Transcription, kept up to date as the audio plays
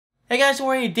Hey guys, how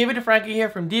are you? David Franco here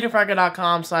from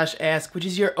dfranco.com/ask, which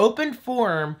is your open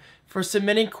forum for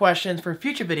submitting questions for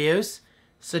future videos,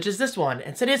 such as this one.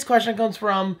 And today's question comes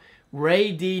from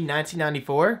Ray D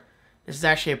 1994. This is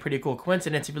actually a pretty cool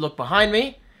coincidence. If you look behind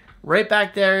me, right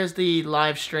back there is the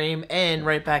live stream, and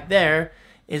right back there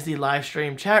is the live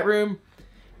stream chat room.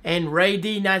 And Ray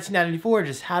D 1994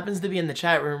 just happens to be in the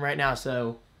chat room right now.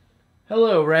 So,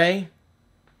 hello, Ray.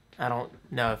 I don't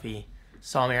know if he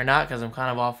saw me or not because I'm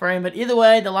kind of off frame, but either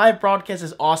way, the live broadcast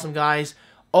is awesome, guys.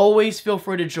 Always feel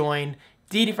free to join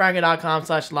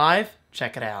ddfranco.com/live.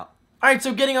 Check it out. Alright,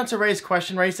 so getting on to Ray's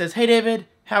question. Ray says, "Hey David,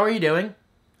 how are you doing?"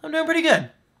 "I'm doing pretty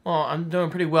good." Well, I'm doing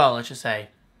pretty well, let's just say.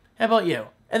 "How about you?"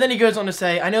 And then he goes on to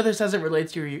say, "I know this doesn't relate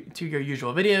to your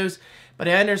usual videos, but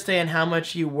I understand how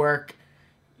much you work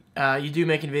you do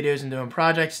making videos and doing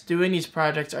projects. Doing these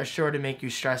projects are sure to make you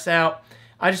stress out.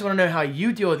 I just want to know how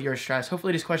you deal with your stress.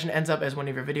 Hopefully this question ends up as one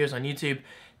of your videos on YouTube.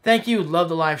 Thank you. Love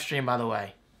the live stream, by the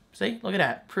way." See? Look at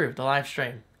that. Proof. The live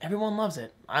stream. Everyone loves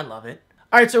it. I love it.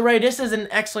 Alright, so Ray, this is an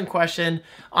excellent question.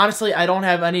 Honestly, I don't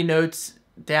have any notes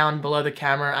down below the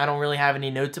camera. I don't really have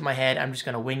any notes in my head. I'm just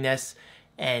going to wing this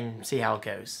and see how it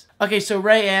goes. Okay, so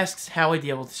Ray asks how I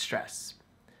deal with stress.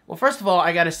 Well, first of all,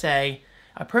 I got to say,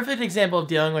 a perfect example of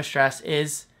dealing with stress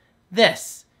is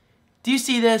this. Do you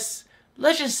see this?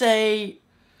 Let's just say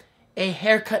a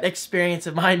haircut experience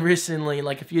of mine recently,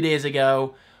 like a few days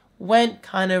ago, went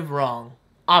kind of wrong.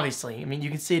 Obviously, I mean, you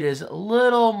can see there's a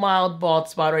little mild bald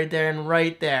spot right there and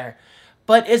right there.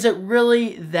 But is it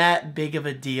really that big of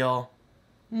a deal?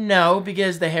 No,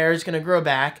 because the hair is going to grow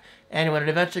back, and when it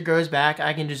eventually grows back,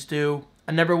 I can just do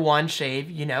a #1 shave,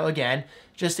 you know, again,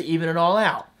 just to even it all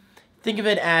out. Think of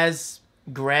it as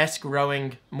grass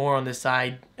growing more on this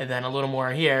side and then a little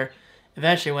more here.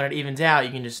 Eventually, when it evens out,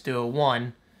 you can just do a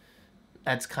 1.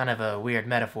 That's kind of a weird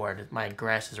metaphor. My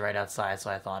grass is right outside,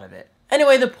 so I thought of it.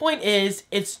 Anyway, the point is,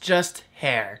 it's just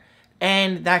hair.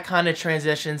 And that kind of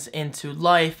transitions into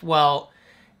life. Well,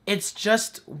 it's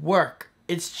just work.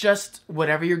 It's just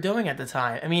whatever you're doing at the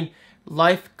time. I mean,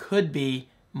 life could be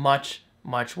much,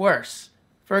 much worse.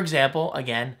 For example,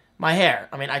 again, my hair.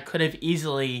 I mean, I could have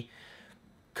easily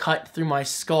cut through my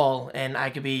skull and I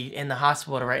could be in the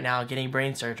hospital right now getting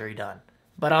brain surgery done.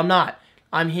 But I'm not.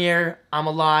 I'm here, I'm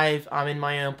alive, I'm in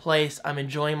my own place, I'm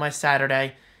enjoying my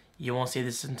Saturday. You won't see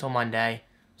this until Monday.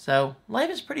 So, life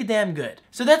is pretty damn good.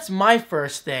 So that's my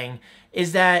first thing,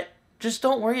 is that just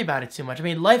don't worry about it too much. I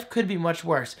mean, life could be much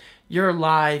worse. You're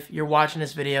alive, you're watching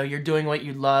this video, you're doing what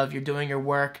you love, you're doing your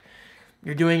work,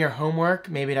 you're doing your homework.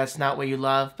 Maybe that's not what you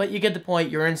love, but you get the point.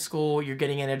 You're in school, you're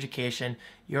getting an education,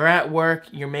 you're at work,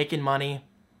 you're making money.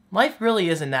 Life really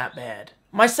isn't that bad.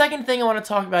 My second thing I want to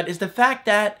talk about is the fact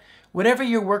that whatever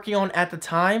you're working on at the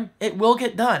time, it will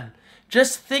get done.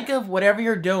 Just think of whatever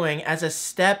you're doing as a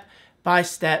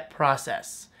step-by-step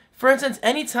process. For instance,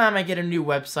 anytime I get a new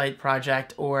website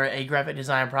project or a graphic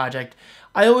design project,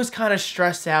 I always kind of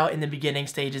stress out in the beginning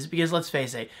stages because let's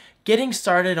face it, getting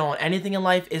started on anything in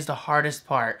life is the hardest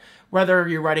part. Whether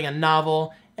you're writing a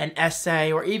novel, an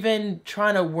essay, or even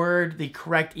trying to word the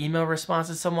correct email response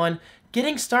to someone,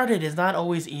 getting started is not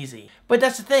always easy. But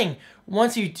that's the thing.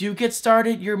 Once you do get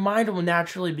started, your mind will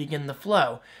naturally begin the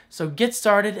flow. So get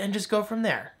started and just go from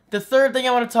there. The third thing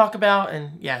I want to talk about,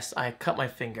 and yes, I cut my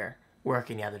finger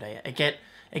working the other day.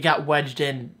 It got wedged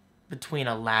in between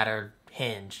a ladder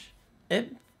hinge.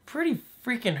 It pretty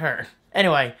freaking hurt.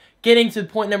 Anyway, getting to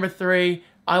point number 3,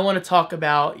 I want to talk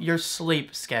about your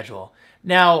sleep schedule.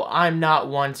 Now, I'm not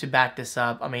one to back this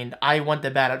up. I mean, I went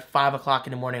to bed at 5 o'clock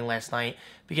in the morning last night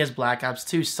because Black Ops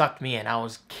 2 sucked me in. I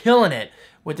was killing it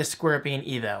with the Scorpion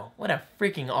Evo. What a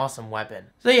freaking awesome weapon.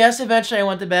 So yes, eventually I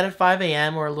went to bed at 5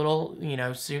 a.m. or a little, you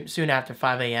know, soon after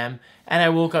 5 a.m. And I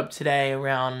woke up today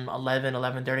around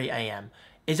 11:30 a.m.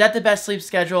 Is that the best sleep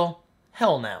schedule?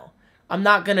 Hell no. I'm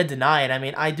not going to deny it. I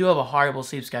mean, I do have a horrible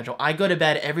sleep schedule. I go to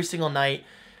bed every single night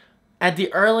at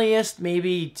the earliest,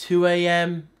 maybe 2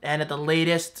 a.m. and at the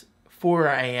latest, 4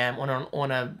 a.m.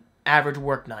 on an average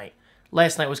work night.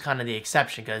 Last night was kind of the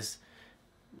exception because,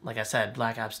 like I said,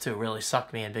 Black Ops 2 really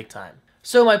sucked me in big time.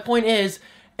 So my point is,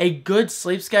 a good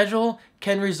sleep schedule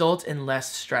can result in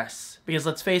less stress. Because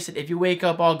let's face it, if you wake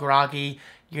up all groggy,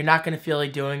 you're not going to feel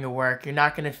like doing your work. You're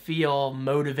not going to feel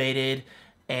motivated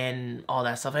and all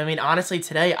that stuff. I mean, honestly,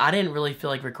 today, I didn't really feel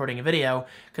like recording a video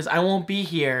because I won't be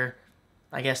here,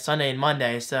 I guess, Sunday and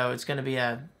Monday. So it's going to be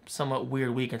a somewhat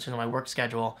weird week in terms of my work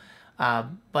schedule.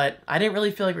 But I didn't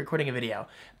really feel like recording a video.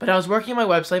 But I was working on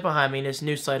my website behind me, this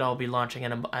new site I'll be launching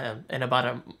in about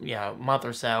a month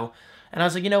or so. And I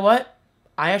was like, you know what?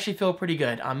 I actually feel pretty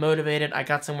good. I'm motivated, I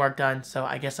got some work done, so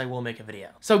I guess I will make a video.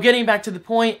 So getting back to the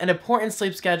point, an important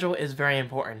sleep schedule is very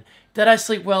important. Did I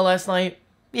sleep well last night?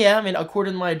 Yeah, I mean,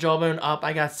 according to my Jawbone up,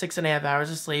 I got 6.5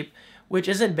 hours of sleep, which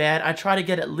isn't bad. I try to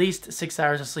get at least 6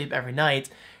 hours of sleep every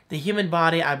night. The human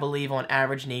body, I believe, on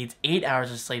average needs 8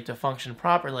 hours of sleep to function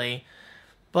properly.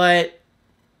 But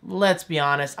let's be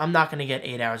honest, I'm not going to get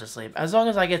 8 hours of sleep. As long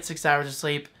as I get 6 hours of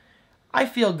sleep, I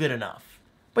feel good enough.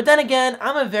 But then again,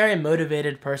 I'm a very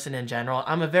motivated person in general.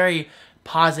 I'm a very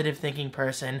positive thinking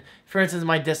person. For instance,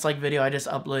 my dislike video I just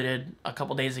uploaded a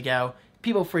couple days ago,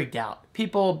 people freaked out.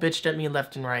 People bitched at me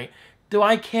left and right. Do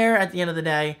I care at the end of the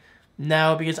day?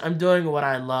 No, because I'm doing what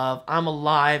I love. I'm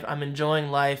alive. I'm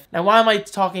enjoying life. Now, why am I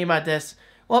talking about this?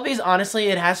 Well, because honestly,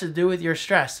 it has to do with your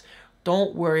stress.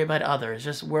 Don't worry about others.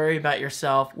 Just worry about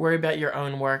yourself. Worry about your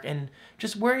own work. And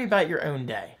just worry about your own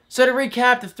day. So to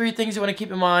recap, the 3 things you want to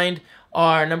keep in mind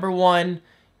are, number 1,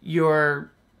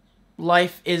 your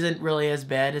life isn't really as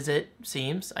bad as it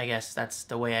seems. I guess that's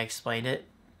the way I explained it.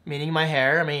 Meaning my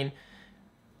hair. I mean,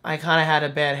 I kind of had a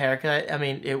bad haircut. I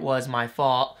mean, it was my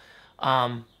fault.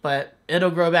 But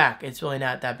it'll grow back. It's really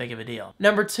not that big of a deal.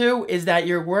 Number 2 is that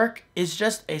your work is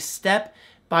just a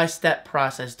step-by-step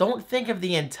process. Don't think of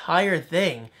the entire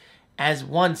thing as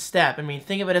one step. I mean,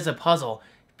 think of it as a puzzle.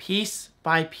 Piece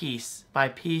by piece, by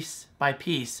piece by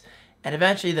piece. And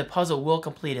eventually the puzzle will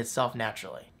complete itself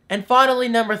naturally. And finally,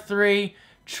 number 3,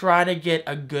 try to get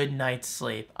a good night's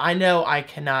sleep. I know I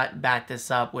cannot back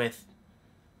this up with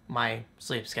my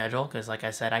sleep schedule because, like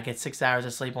I said, I get 6 hours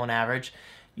of sleep on average.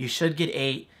 You should get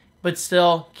 8, but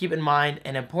still keep in mind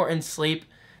an important sleep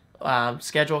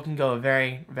schedule can go a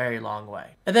very, very long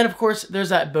way. And then, of course, there's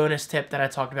that bonus tip that I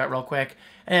talked about real quick,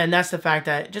 and that's the fact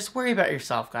that just worry about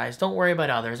yourself, guys. Don't worry about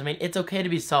others. I mean, it's okay to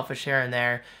be selfish here and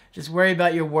there. Just worry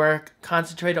about your work,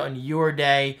 concentrate on your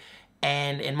day,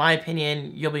 and in my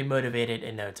opinion, you'll be motivated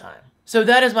in no time. So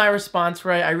that is my response,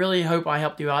 right? I really hope I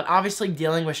helped you out. Obviously,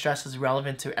 dealing with stress is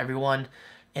relevant to everyone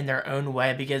in their own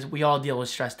way because we all deal with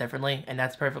stress differently, and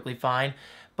that's perfectly fine.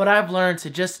 But I've learned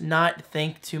to just not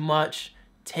think too much,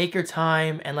 take your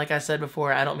time, and like I said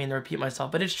before, I don't mean to repeat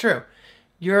myself, but it's true.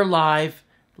 You're alive,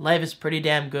 life is pretty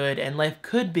damn good, and life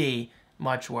could be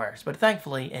much worse, but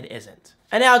thankfully it isn't.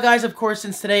 And now, guys, of course,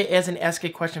 since today is an Ask a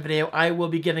Question video, I will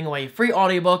be giving away a free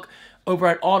audiobook over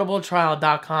at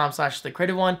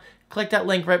audibletrial.com/thecreative1. Click that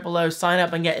link right below, sign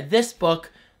up, and get this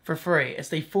book for free. It's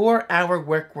the 4-Hour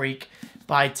Work Week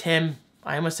by Tim,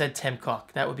 I almost said Tim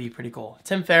Cook. That would be pretty cool.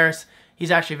 Tim Ferriss.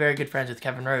 He's actually very good friends with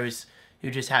Kevin Rose, who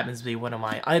just happens to be one of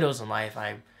my idols in life.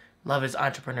 I love his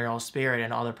entrepreneurial spirit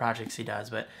and all the projects he does.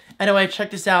 But anyway,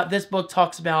 check this out. This book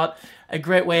talks about a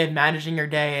great way of managing your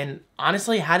day and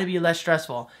honestly how to be less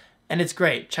stressful. And it's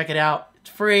great. Check it out. It's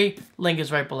free. Link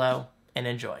is right below. And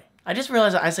enjoy. I just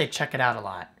realized that I say check it out a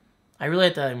lot. I really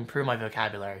have to improve my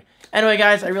vocabulary. Anyway,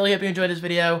 guys, I really hope you enjoyed this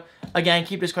video. Again,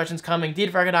 keep these questions coming.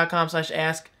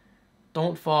 DFranco.com/ask.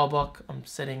 Don't fall, book. I'm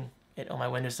sitting it on my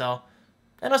windowsill.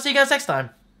 And I'll see you guys next time.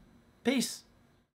 Peace.